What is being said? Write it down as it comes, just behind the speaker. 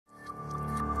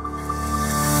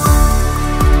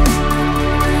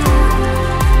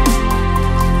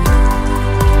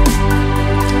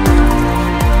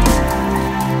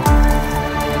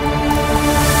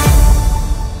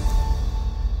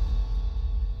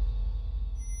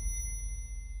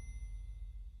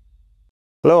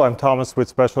Hello, I'm Thomas with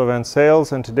Special Event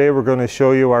Sales, and today we're going to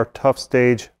show you our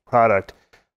Tuffstage product.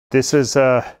 This is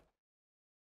a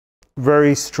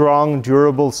very strong,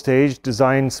 durable stage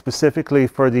designed specifically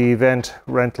for the event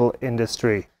rental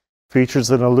industry. Features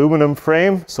an aluminum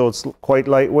frame, so it's quite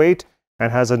lightweight,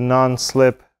 and has a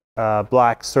non-slip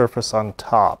black surface on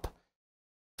top.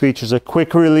 Features a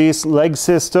quick release leg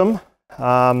system,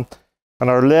 and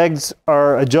our legs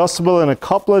are adjustable in a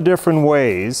couple of different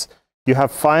ways. You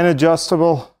have fine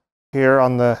adjustable here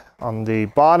on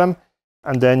the bottom,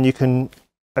 and then you can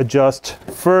adjust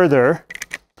further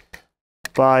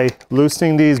by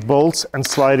loosening these bolts and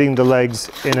sliding the legs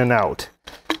in and out.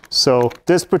 So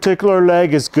this particular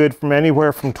leg is good from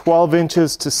anywhere from 12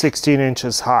 inches to 16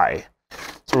 inches high.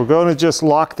 So we're going to just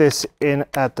lock this in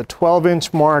at the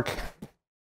 12-inch mark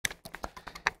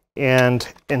and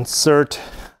insert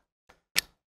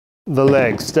the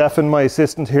legs. Stefan, my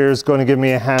assistant here, is going to give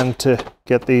me a hand to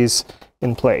get these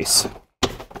in place.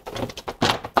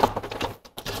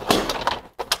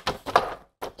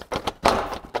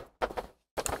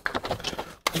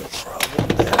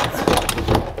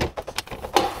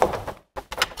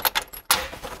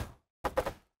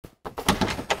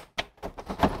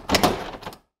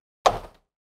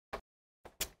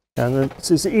 And it's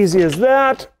as easy as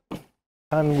that,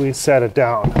 and we set it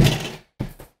down.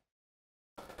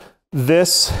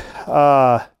 This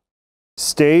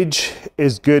stage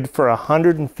is good for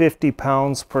 150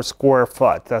 pounds per square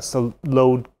foot. That's the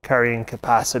load carrying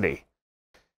capacity.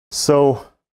 So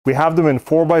we have them in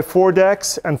 4x4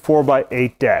 decks and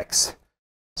 4x8 decks.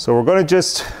 So we're going to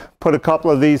just put a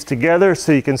couple of these together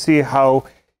so you can see how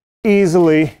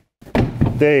easily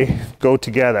they go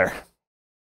together.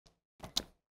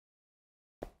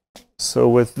 So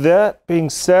with that being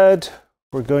said,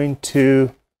 we're going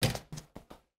to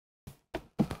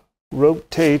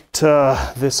rotate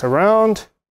this around.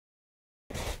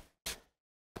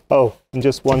 Oh, and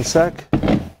just one sec.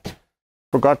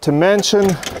 Forgot to mention,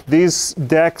 these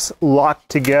decks lock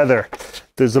together.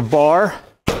 There's a bar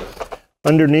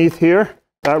underneath here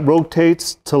that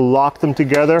rotates to lock them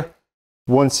together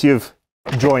once you've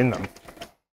joined them.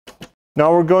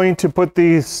 Now we're going to put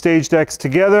these stage decks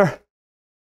together.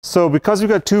 So because we've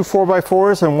got two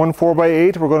 4x4s and one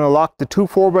 4x8, we're going to lock the two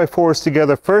 4x4s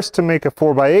together first to make a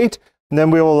 4x8, and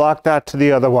then we will lock that to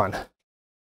the other one.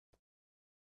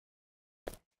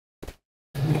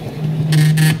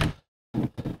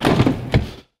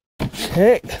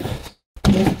 Okay.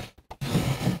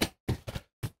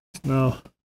 Now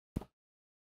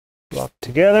lock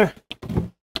together.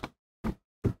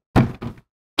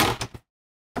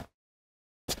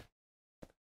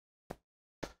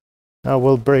 Now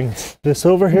we'll bring this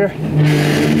over here.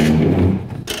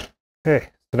 Okay,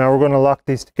 so now we're going to lock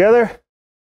these together.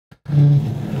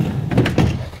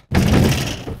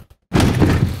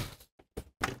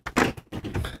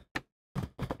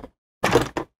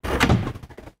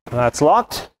 That's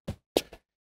locked.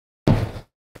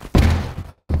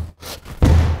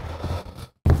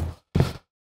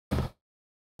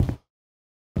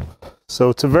 So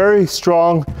it's a very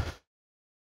strong,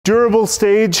 durable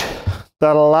stage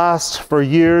that'll last for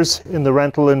years in the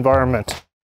rental environment.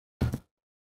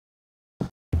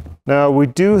 Now we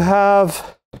do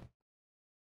have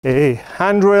a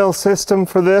handrail system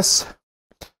for this.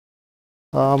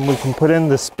 We can put in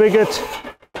the spigot.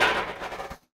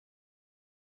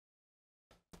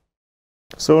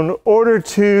 So in order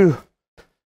to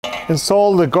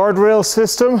install the guardrail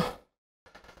system,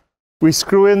 we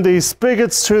screw in these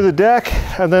spigots through the deck,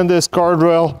 and then this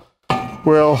guardrail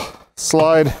will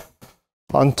slide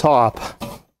on top.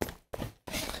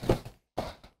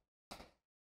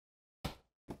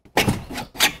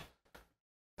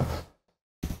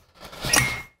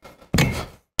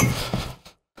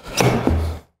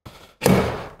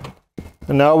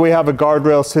 And now we have a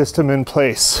guardrail system in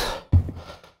place.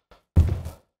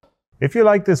 If you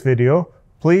like this video,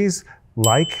 please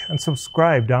like and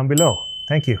subscribe down below.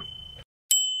 Thank you.